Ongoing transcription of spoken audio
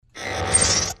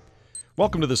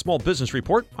Welcome to the Small Business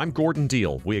Report. I'm Gordon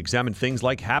Deal. We examine things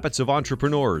like habits of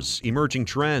entrepreneurs, emerging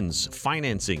trends,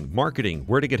 financing, marketing,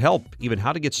 where to get help, even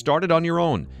how to get started on your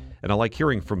own. And I like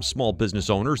hearing from small business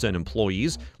owners and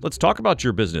employees. Let's talk about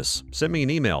your business. Send me an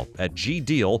email at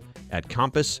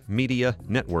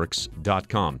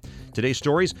gdeal@compassmedianetworks.com. Today's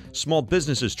stories: small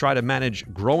businesses try to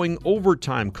manage growing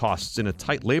overtime costs in a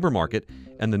tight labor market,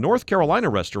 and the North Carolina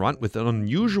restaurant with an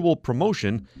unusual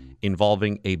promotion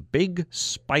involving a big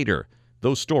spider.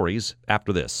 Those stories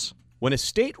after this. When a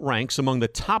state ranks among the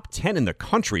top 10 in the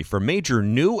country for major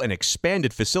new and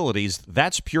expanded facilities,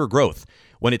 that's pure growth.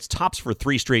 When it's tops for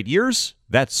 3 straight years,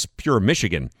 that's pure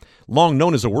Michigan. Long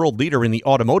known as a world leader in the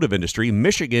automotive industry,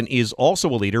 Michigan is also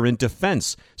a leader in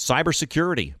defense,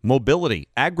 cybersecurity, mobility,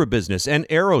 agribusiness, and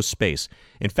aerospace.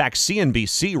 In fact,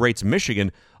 CNBC rates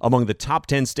Michigan among the top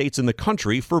 10 states in the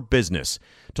country for business.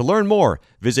 To learn more,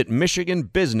 visit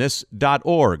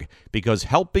michiganbusiness.org, because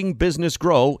helping business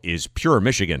grow is pure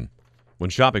Michigan. When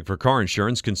shopping for car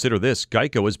insurance, consider this.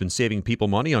 Geico has been saving people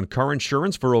money on car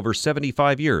insurance for over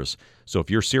 75 years. So if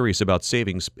you're serious about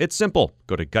savings, it's simple.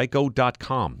 Go to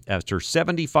geico.com. After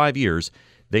 75 years,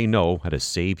 they know how to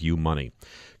save you money.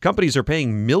 Companies are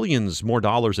paying millions more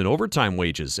dollars in overtime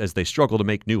wages as they struggle to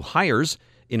make new hires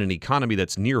in an economy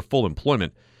that's near full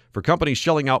employment. For companies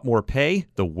shelling out more pay,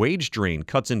 the wage drain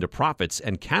cuts into profits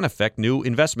and can affect new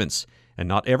investments. And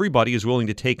not everybody is willing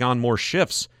to take on more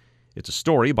shifts. It's a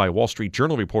story by Wall Street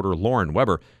Journal reporter Lauren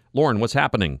Weber. Lauren, what's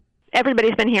happening?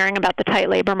 Everybody's been hearing about the tight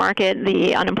labor market.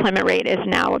 The unemployment rate is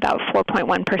now about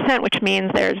 4.1%, which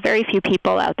means there's very few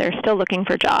people out there still looking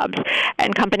for jobs,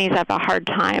 and companies have a hard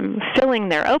time filling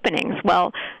their openings.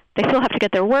 Well, they still have to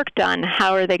get their work done.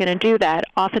 How are they going to do that?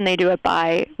 Often they do it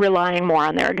by relying more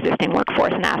on their existing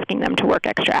workforce and asking them to work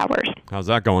extra hours. How's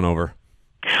that going over?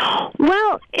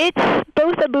 Well, it's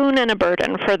both a boon and a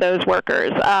burden for those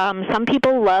workers. Some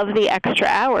people love the extra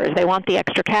hours. They want the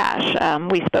extra cash.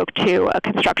 We spoke to a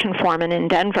construction foreman in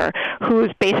Denver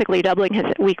who's basically doubling his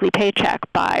weekly paycheck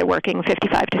by working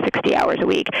 55 to 60 hours a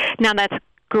week. Now, that's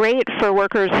great for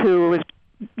workers who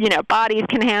bodies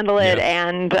can handle it,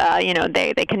 and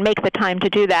they can make the time to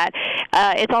do that.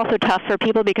 It's also tough for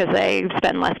people because they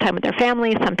spend less time with their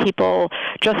families. Some people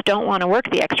just don't want to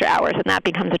work the extra hours, and that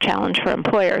becomes a challenge for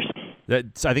employers.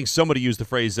 I think somebody used the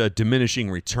phrase diminishing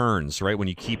returns, right? When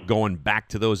you keep going back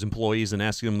to those employees and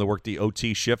asking them to work the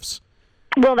OT shifts.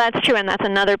 Well, that's true, and that's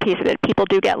another piece of it. People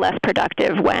do get less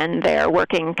productive when they're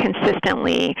working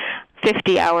consistently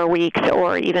 50-hour weeks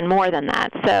or even more than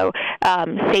that. So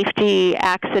safety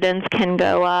accidents can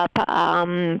go up.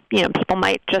 People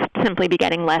might just simply be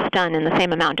getting less done in the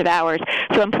same amount of hours.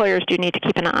 So employers do need to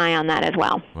keep an eye on that as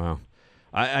well. Wow.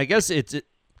 I guess it's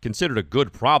considered a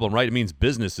good problem, right? It means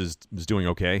business is doing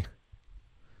okay.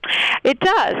 It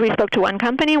does. We spoke to one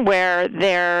company where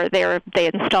they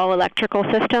install electrical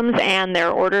systems, and their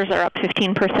orders are up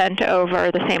 15% over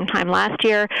the same time last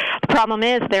year. The problem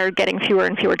is they're getting fewer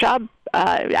and fewer job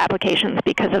applications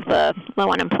because of the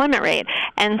low unemployment rate.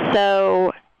 And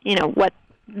so,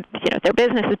 their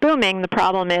business is booming. The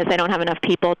problem is they don't have enough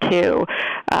people to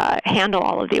handle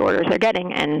all of the orders they're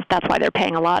getting, and that's why they're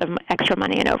paying a lot of extra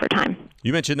money in overtime.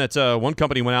 You mentioned that one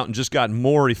company went out and just got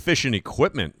more efficient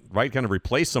equipment, right? Kind of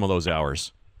replaced some of those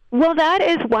hours. Well, that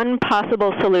is one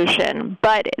possible solution,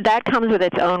 but that comes with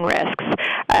its own risks.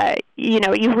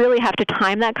 You really have to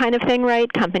time that kind of thing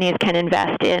right. Companies can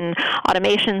invest in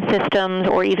automation systems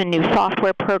or even new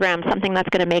software programs, something that's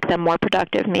going to make them more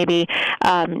productive, maybe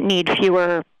need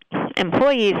fewer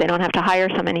employees. They don't have to hire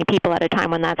so many people at a time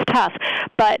when that's tough.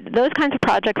 But those kinds of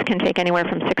projects can take anywhere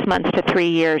from 6 months to 3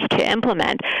 years to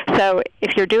implement. So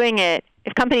if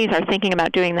companies are thinking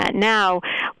about doing that now,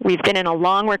 we've been in a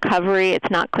long recovery. It's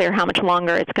not clear how much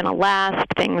longer it's going to last.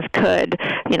 Things could,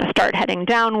 start heading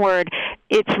downward.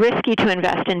 It's risky to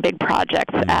invest in big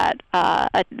projects with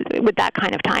that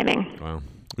kind of timing. Wow.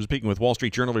 We're speaking with Wall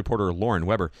Street Journal reporter Lauren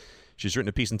Weber. She's written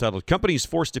a piece entitled "Companies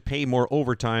Forced to Pay More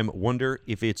Overtime Wonder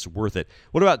If It's Worth It."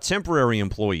 What about temporary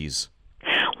employees?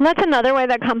 Well, that's another way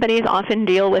that companies often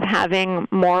deal with having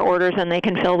more orders than they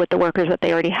can fill with the workers that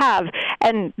they already have.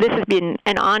 And this has been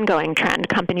an ongoing trend.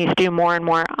 Companies do more and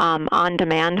more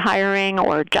on-demand hiring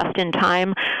or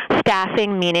just-in-time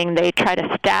staffing, meaning they try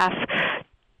to staff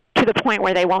to the point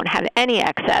where they won't have any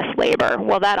excess labor.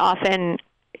 Well, that often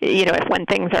if when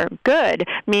things are good,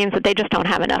 means that they just don't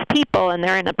have enough people, and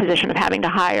they're in a position of having to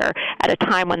hire at a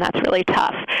time when that's really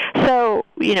tough. So,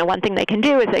 one thing they can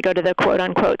do is they go to the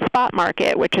quote-unquote spot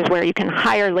market, which is where you can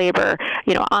hire labor,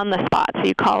 on the spot. So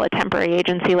you call a temporary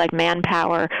agency like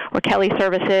Manpower or Kelly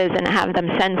Services and have them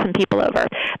send some people over.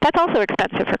 That's also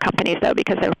expensive for companies, though,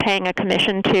 because they're paying a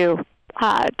commission to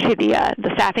to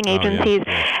the staffing agencies.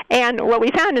 And what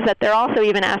we found is that they're also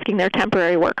even asking their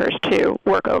temporary workers to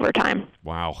work overtime.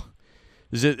 Wow.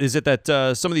 Is it that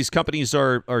some of these companies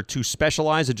are too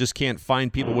specialized and just can't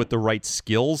find people with the right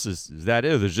skills? Is that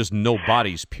it? Or there's just no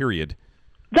bodies, period?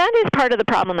 That is part of the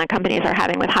problem that companies are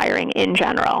having with hiring in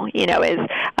general, is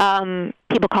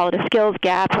people call it a skills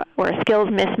gap or a skills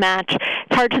mismatch.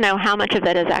 It's hard to know how much of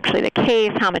that is actually the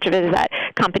case, how much of it is that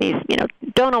companies,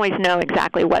 don't always know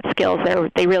exactly what skills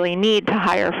they really need to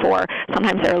hire for.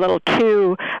 Sometimes they're a little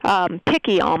too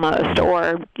picky almost,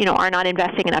 or, are not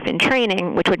investing enough in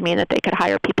training, which would mean that they could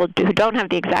hire people who don't have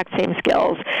the exact same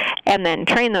skills and then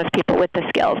train those people with the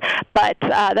skills. But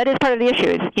that is part of the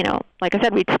issue. Like I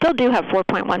said, we still do have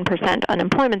 4.1%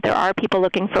 unemployment. There are people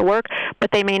looking for work,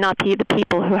 but they may not be the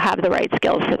people who have the right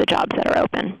skills for the jobs that are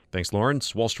open. Thanks,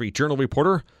 Lawrence. Wall Street Journal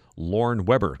reporter Lauren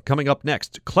Weber. Coming up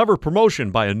next, clever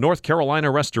promotion by a North Carolina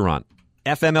restaurant.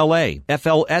 FMLA,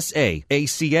 FLSA,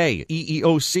 ACA,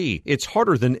 EEOC. It's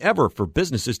harder than ever for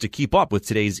businesses to keep up with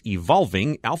today's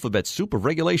evolving alphabet soup of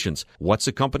regulations. What's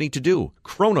a company to do?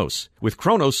 Kronos. With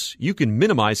Kronos, you can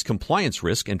minimize compliance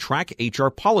risk and track HR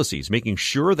policies, making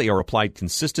sure they are applied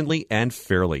consistently and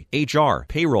fairly. HR,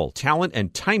 payroll, talent,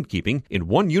 and timekeeping in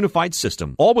one unified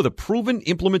system, all with a proven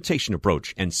implementation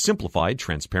approach and simplified,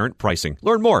 transparent pricing.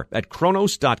 Learn more at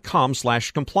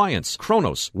kronos.com/compliance.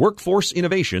 Kronos, workforce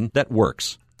innovation that works.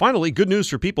 Finally, good news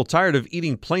for people tired of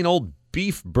eating plain old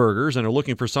beef burgers and are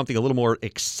looking for something a little more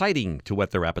exciting to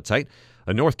whet their appetite.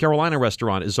 A North Carolina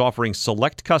restaurant is offering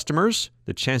select customers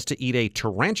the chance to eat a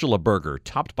tarantula burger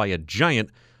topped by a giant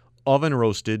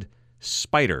oven-roasted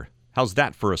spider. How's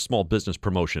that for a small business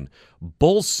promotion?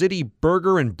 Bull City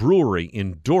Burger and Brewery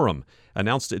in Durham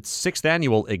announced its 6th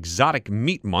annual Exotic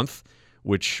Meat Month,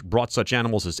 which brought such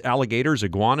animals as alligators,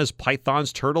 iguanas,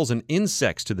 pythons, turtles, and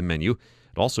insects to the menu.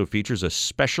 It also features a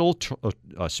special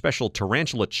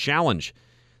tarantula challenge.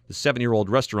 The 7-year-old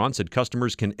restaurant said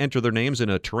customers can enter their names in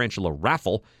a tarantula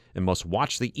raffle and must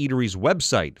watch the eatery's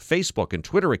website, Facebook, and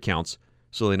Twitter accounts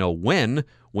so they know when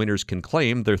winners can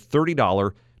claim their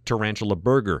 $30 tarantula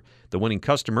burger. The winning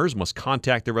customers must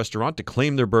contact the restaurant to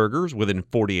claim their burgers within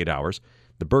 48 hours.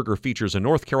 The burger features a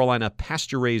North Carolina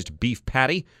pasture-raised beef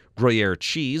patty, Gruyere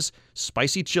cheese,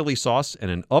 spicy chili sauce, and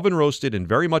an oven-roasted and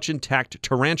very much intact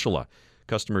tarantula.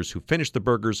 Customers who finish the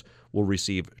burgers will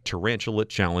receive Tarantula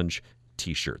Challenge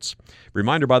T-shirts.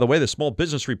 Reminder, by the way, the Small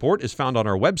Business Report is found on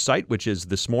our website, which is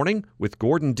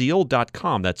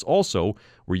thismorningwithgordondeal.com. That's also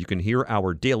where you can hear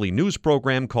our daily news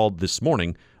program called This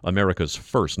Morning, America's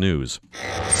First News.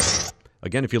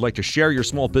 Again, if you'd like to share your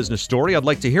small business story, I'd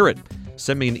like to hear it.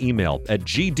 Send me an email at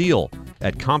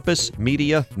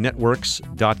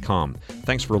gdeal@compassmedianetworks.com.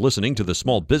 Thanks for listening to the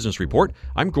Small Business Report.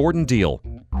 I'm Gordon Deal.